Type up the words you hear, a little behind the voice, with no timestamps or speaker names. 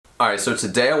Alright, so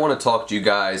today I want to talk to you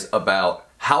guys about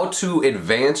how to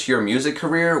advance your music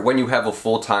career when you have a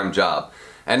full-time job.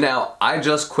 And now, I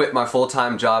just quit my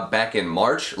full-time job back in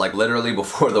March, like literally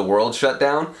before the world shut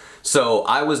down. So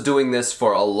I was doing this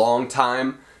for a long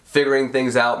time, figuring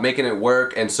things out, making it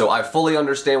work, and so I fully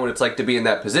understand what it's like to be in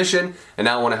that position, and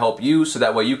now I want to help you so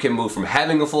that way you can move from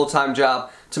having a full-time job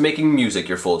to making music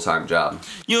your full-time job.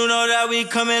 You know that we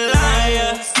coming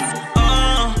liars.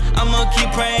 I'ma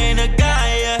keep praying to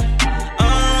Gaia.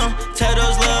 Tell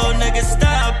those little niggas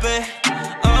stop it.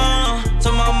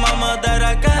 Tell my mama that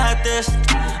I got this.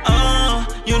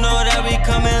 You know that we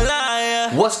coming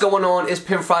liars. What's going on? It's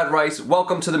Pimp Fried Rice.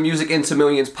 Welcome to the Music into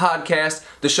Millions podcast,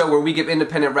 the show where we give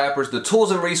independent rappers the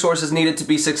tools and resources needed to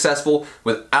be successful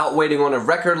without waiting on a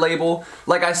record label.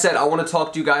 Like I said, I want to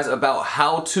talk to you guys about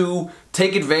how to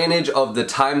take advantage of the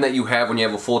time that you have when you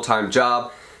have a full-time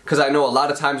job. Because I know a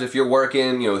lot of times if you're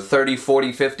working, 30,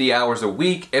 40, 50 hours a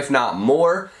week, if not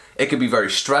more, it can be very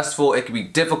stressful. It can be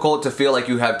difficult to feel like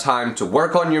you have time to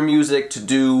work on your music, to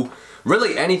do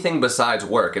really anything besides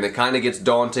work. And it kind of gets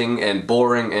daunting and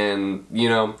boring and,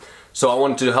 so I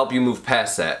wanted to help you move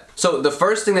past that. So the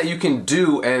first thing that you can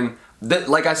do, and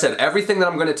like I said, everything that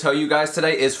I'm going to tell you guys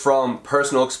today is from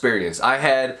personal experience. I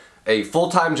had a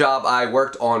full-time job. I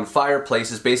worked on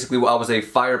fireplaces. Basically, I was a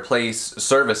fireplace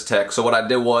service tech. So what I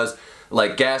did was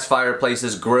like gas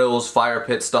fireplaces, grills, fire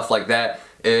pits, stuff like that.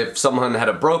 If someone had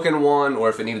a broken one, or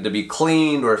if it needed to be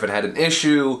cleaned, or if it had an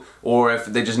issue, or if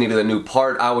they just needed a new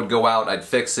part, I would go out, I'd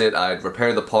fix it, I'd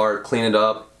repair the part, clean it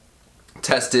up,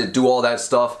 test it, do all that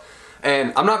stuff.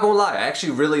 And I'm not gonna lie, I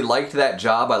actually really liked that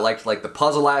job. I liked like the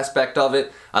puzzle aspect of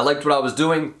it. I liked what I was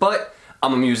doing, but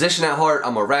I'm a musician at heart,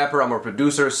 I'm a rapper, I'm a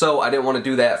producer, so I didn't want to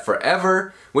do that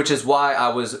forever, which is why I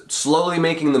was slowly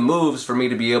making the moves for me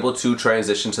to be able to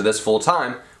transition to this full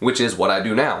time, which is what I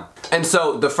do now. And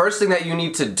so the first thing that you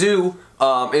need to do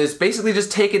is basically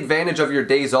just take advantage of your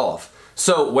days off.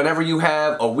 So whenever you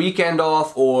have a weekend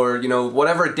off, or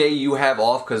whatever day you have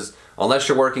off, because unless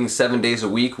you're working 7 days a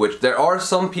week, which there are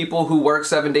some people who work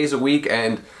 7 days a week,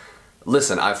 and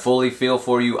listen, I fully feel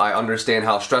for you. I understand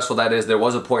how stressful that is. There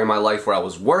was a point in my life where I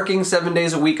was working 7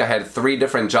 days a week. I had 3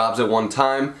 different jobs at one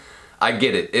time. I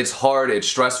get it. It's hard, it's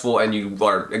stressful, and you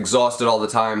are exhausted all the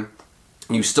time.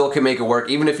 You still can make it work,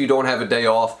 even if you don't have a day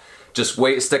off. Just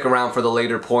stick around for the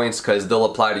later points because they'll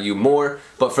apply to you more.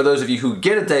 But for those of you who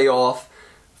get a day off,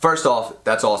 first off,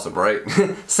 that's awesome, right?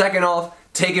 Second off,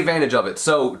 take advantage of it.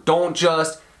 So don't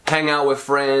just hang out with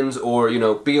friends, or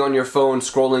be on your phone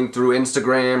scrolling through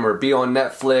Instagram, or be on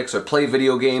Netflix, or play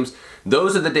video games.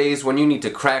 Those are the days when you need to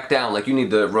crack down. Like, you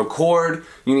need to record,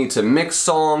 you need to mix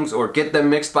songs or get them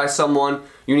mixed by someone.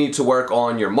 You need to work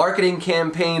on your marketing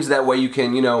campaigns. That way you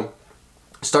can,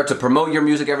 start to promote your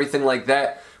music, everything like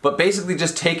that. But basically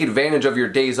just take advantage of your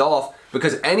days off,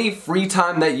 because any free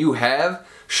time that you have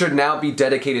should now be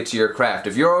dedicated to your craft.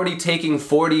 If you're already taking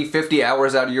 40, 50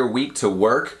 hours out of your week to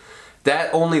work,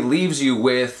 that only leaves you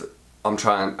with,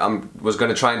 was going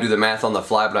to try and do the math on the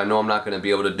fly, but I know I'm not going to be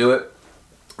able to do it,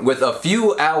 with a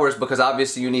few hours, because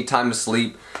obviously you need time to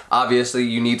sleep. Obviously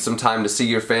you need some time to see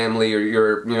your family, or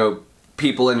your,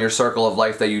 people in your circle of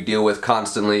life that you deal with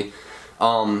constantly.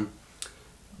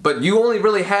 But you only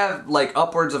really have like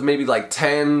upwards of maybe like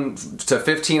 10 to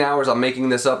 15 hours. I'm making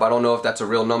this up. I don't know if that's a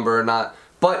real number or not.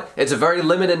 But it's a very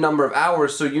limited number of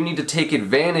hours, so you need to take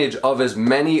advantage of as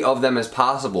many of them as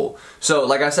possible. So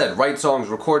like I said, write songs,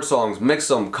 record songs, mix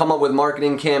them, come up with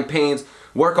marketing campaigns,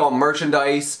 work on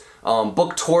merchandise,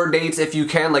 book tour dates if you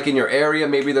can, like in your area.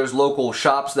 Maybe there's local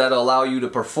shops that allow you to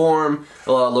perform,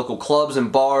 local clubs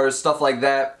and bars, stuff like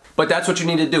that. But that's what you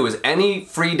need to do, is any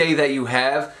free day that you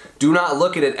have, do not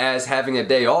look at it as having a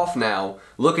day off now.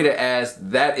 Look at it as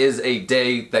that is a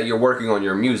day that you're working on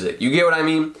your music. You get what I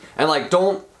mean? And like,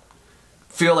 don't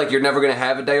feel like you're never gonna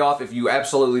have a day off. If you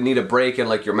absolutely need a break and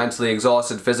like you're mentally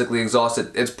exhausted, physically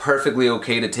exhausted, it's perfectly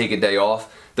okay to take a day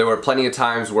off. There were plenty of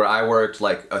times where I worked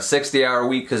like a 60-hour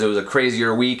week because it was a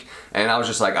crazier week, and I was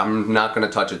just like, I'm not gonna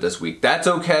touch it this week. That's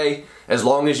okay, as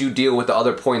long as you deal with the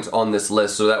other points on this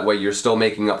list, so that way you're still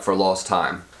making up for lost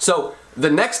time. So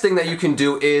the next thing that you can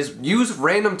do is use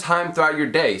random time throughout your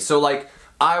day. So like,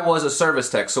 I was a service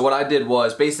tech, so what I did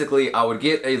was basically I would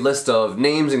get a list of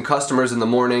names and customers in the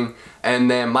morning,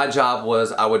 and then my job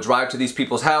was I would drive to these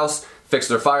people's house, fix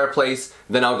their fireplace,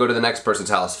 then I'll go to the next person's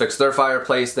house, fix their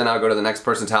fireplace, then I'll go to the next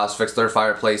person's house, fix their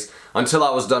fireplace, until I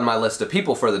was done my list of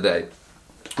people for the day.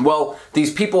 Well,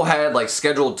 these people had like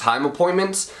scheduled time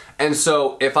appointments, and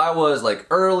so if I was like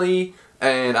early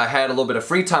and I had a little bit of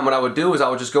free time, what I would do is I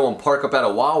would just go and park up at a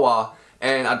Wawa,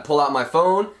 and I'd pull out my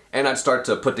phone and I'd start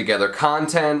to put together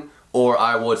content, or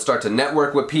I would start to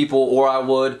network with people, or I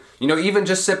would, you know, even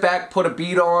just sit back, put a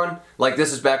beat on. Like,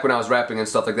 this is back when I was rapping and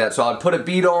stuff like that. So I'd put a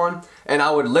beat on and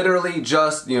I would literally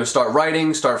just, you know, start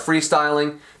writing, start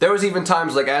freestyling. There was even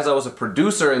times, like, as I was a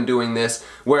producer and doing this,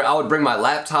 where I would bring my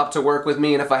laptop to work with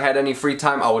me, and if I had any free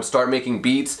time, I would start making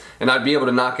beats, and I'd be able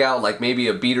to knock out like maybe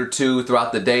a beat or two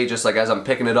throughout the day, just like as I'm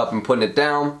picking it up and putting it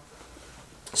down.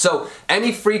 So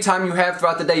any free time you have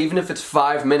throughout the day, even if it's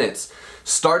 5 minutes,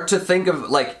 start to think of,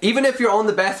 like, even if you're on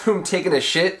the bathroom taking a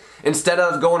shit, instead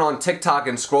of going on TikTok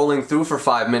and scrolling through for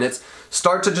 5 minutes,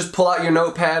 start to just pull out your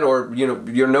notepad or, you know,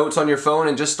 your notes on your phone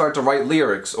and just start to write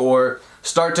lyrics, or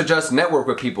start to just network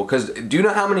with people. Because do you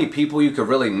know how many people you could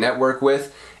really network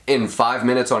with in 5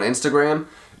 minutes on Instagram?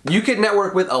 You could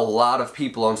network with a lot of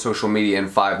people on social media in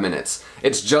 5 minutes.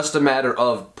 It's just a matter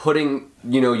of putting,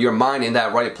 you know, your mind in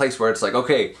that right place where it's like,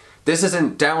 okay, this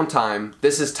isn't downtime,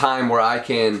 this is time where I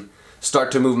can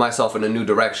start to move myself in a new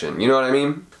direction. You know what I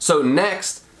mean? So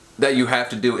next that you have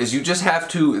to do is you just have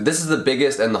to, this is the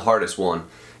biggest and the hardest one,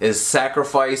 is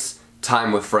sacrifice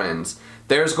time with friends.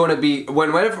 There's going to be,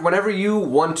 whenever you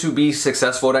want to be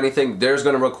successful at anything, there's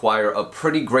going to require a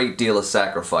pretty great deal of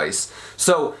sacrifice.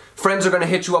 So friends are going to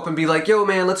hit you up and be like, yo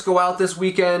man, let's go out this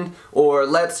weekend, or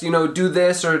let's, you know, do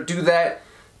this or do that.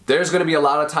 There's going to be a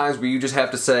lot of times where you just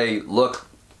have to say, look,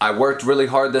 I worked really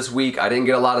hard this week, I didn't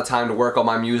get a lot of time to work on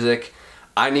my music,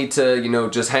 I need to, you know,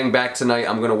 just hang back tonight,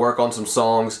 I'm going to work on some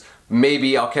songs,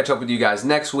 maybe I'll catch up with you guys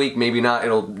next week, maybe not,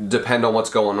 it'll depend on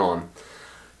what's going on.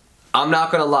 I'm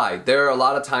not gonna lie, there are a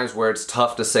lot of times where it's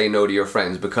tough to say no to your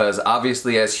friends, because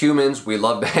obviously as humans, we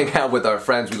love to hang out with our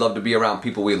friends, we love to be around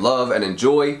people we love and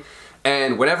enjoy,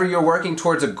 and whenever you're working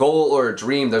towards a goal or a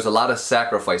dream, there's a lot of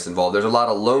sacrifice involved. There's a lot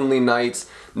of lonely nights,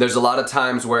 there's a lot of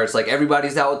times where it's like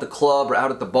everybody's out at the club or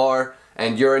out at the bar,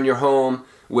 and you're in your home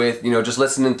with, you know, just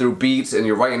listening through beats, and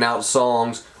you're writing out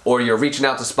songs, or you're reaching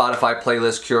out to Spotify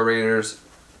playlist curators.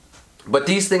 But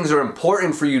these things are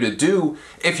important for you to do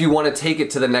if you want to take it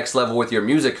to the next level with your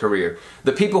music career.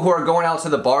 The people who are going out to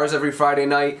the bars every Friday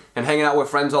night and hanging out with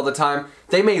friends all the time,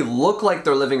 they may look like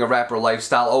they're living a rapper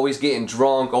lifestyle, always getting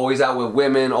drunk, always out with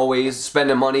women, always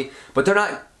spending money, but they're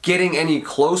not getting any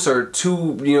closer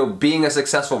to, you know, being a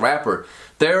successful rapper.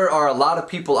 There are a lot of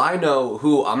people I know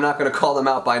who, I'm not going to call them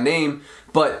out by name,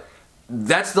 but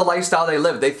that's the lifestyle they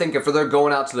live. They think if they're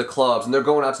going out to the clubs and they're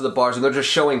going out to the bars and they're just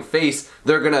showing face,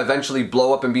 they're going to eventually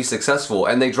blow up and be successful.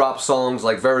 And they drop songs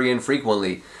like very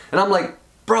infrequently. And I'm like,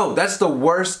 bro, that's the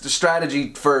worst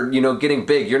strategy for, you know, getting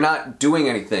big. You're not doing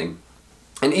anything.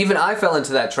 And even I fell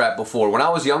into that trap before. When I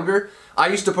was younger, I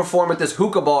used to perform at this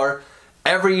hookah bar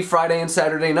every Friday and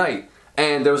Saturday night.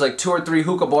 And there was like 2 or 3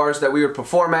 hookah bars that we would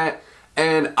perform at.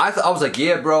 And I was like,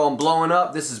 yeah, bro, I'm blowing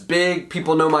up. This is big.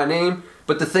 People know my name.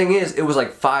 But the thing is, it was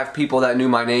like 5 people that knew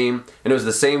my name, and it was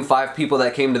the same 5 people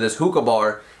that came to this hookah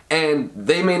bar, and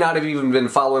they may not have even been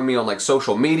following me on like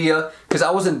social media, because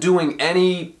I wasn't doing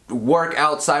any work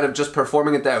outside of just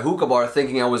performing at that hookah bar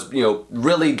thinking I was, you know,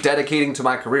 really dedicating to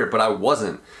my career, but I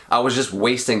wasn't. I was just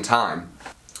wasting time.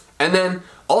 And then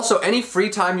also, any free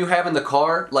time you have in the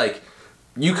car, like,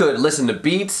 you could listen to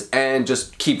beats and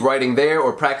just keep writing there,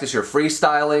 or practice your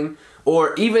freestyling.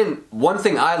 Or even, one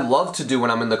thing I love to do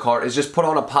when I'm in the car is just put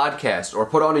on a podcast or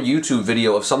put on a YouTube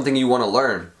video of something you want to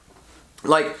learn.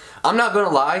 Like, I'm not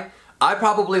gonna lie, I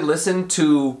probably listen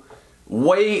to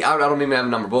I don't even have a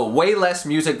number, but way less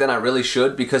music than I really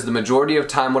should, because the majority of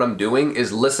time what I'm doing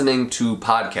is listening to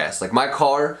podcasts. Like, my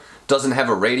car doesn't have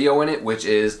a radio in it, which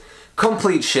is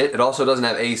complete shit. It also doesn't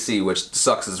have AC, which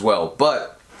sucks as well,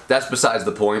 but that's besides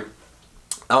the point.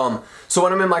 So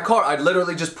when I'm in my car, I'd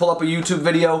literally just pull up a YouTube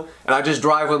video and I just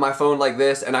drive with my phone like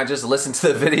this and I just listen to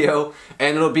the video,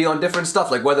 and it'll be on different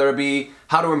stuff, like whether it be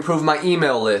how to improve my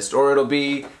email list, or it'll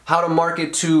be how to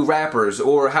market to rappers,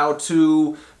 or how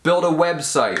to build a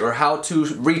website, or how to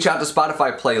reach out to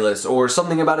Spotify playlists, or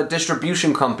something about a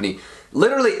distribution company.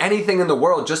 Literally anything in the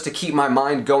world, just to keep my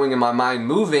mind going and my mind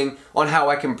moving on how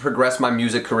I can progress my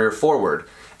music career forward.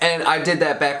 And I did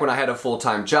that back when I had a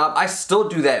full-time job. I still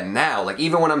do that now. Like,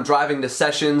 even when I'm driving to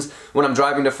sessions, when I'm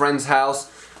driving to friends'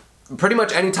 house, pretty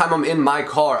much anytime I'm in my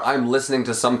car, I'm listening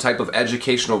to some type of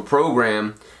educational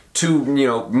program to, you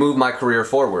know, move my career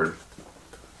forward.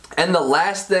 And the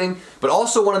last thing, but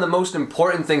also one of the most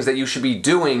important things that you should be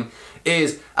doing,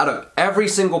 is out of every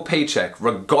single paycheck,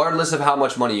 regardless of how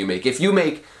much money you make, if you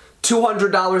make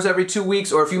 $200 every 2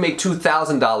 weeks, or if you make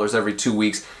 $2,000 every 2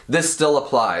 weeks, this still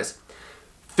applies.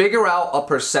 Figure out a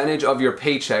percentage of your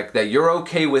paycheck that you're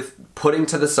okay with putting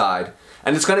to the side.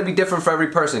 And it's going to be different for every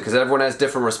person, because everyone has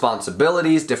different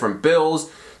responsibilities, different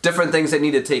bills, different things they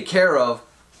need to take care of.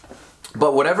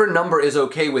 But whatever number is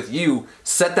okay with you,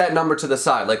 set that number to the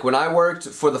side. Like when I worked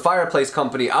for the fireplace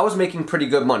company, I was making pretty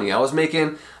good money. I was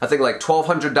making, I think, like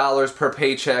 $1,200 per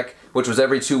paycheck, which was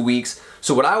every 2 weeks.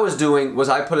 So what I was doing was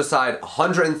I put aside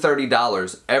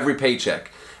 $130 every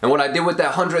paycheck. And what I did with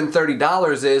that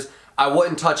 $130 is I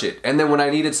wouldn't touch it. And then when I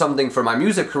needed something for my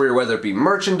music career, whether it be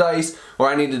merchandise, or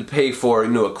I needed to pay for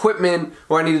new equipment,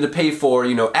 or I needed to pay for,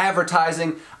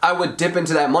 advertising, I would dip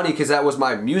into that money because that was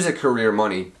my music career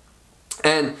money.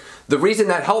 And the reason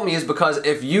that helped me is because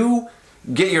if you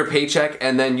get your paycheck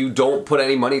and then you don't put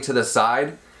any money to the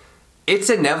side, it's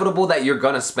inevitable that you're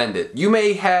gonna spend it. You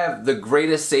may have the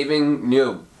greatest saving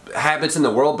habits in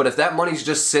the world, but if that money's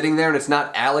just sitting there and it's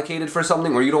not allocated for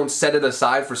something, or you don't set it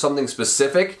aside for something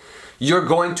specific, you're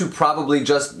going to probably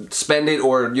just spend it,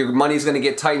 or your money's gonna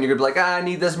get tight and you're gonna be like, I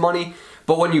need this money.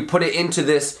 But when you put it into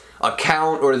this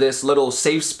account or this little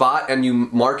safe spot and you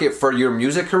mark it for your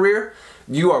music career,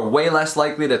 you are way less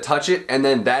likely to touch it, and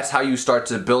then that's how you start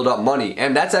to build up money.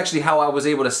 And that's actually how I was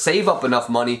able to save up enough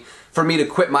money for me to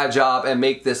quit my job and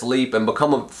make this leap and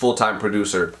become a full-time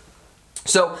producer.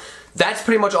 So that's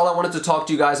pretty much all I wanted to talk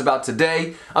to you guys about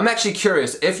today. I'm actually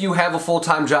curious, if you have a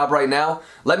full-time job right now,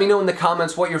 let me know in the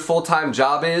comments what your full-time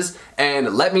job is,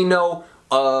 and let me know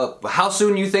how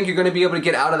soon you think you're going to be able to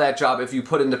get out of that job if you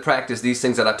put into practice these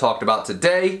things that I talked about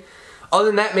today. Other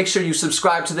than that, make sure you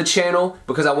subscribe to the channel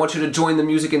because I want you to join the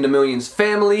Music Into Millions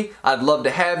family. I'd love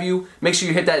to have you. Make sure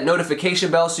you hit that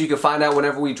notification bell so you can find out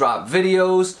whenever we drop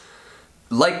videos.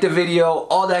 Like the video,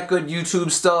 all that good YouTube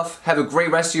stuff. Have a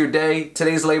great rest of your day.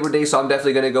 Today's Labor Day, so I'm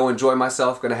definitely going to go enjoy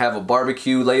myself. Going to have a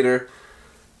barbecue later.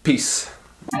 Peace.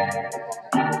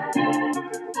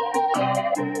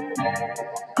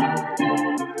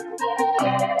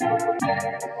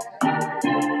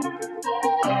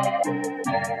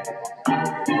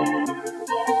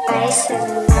 I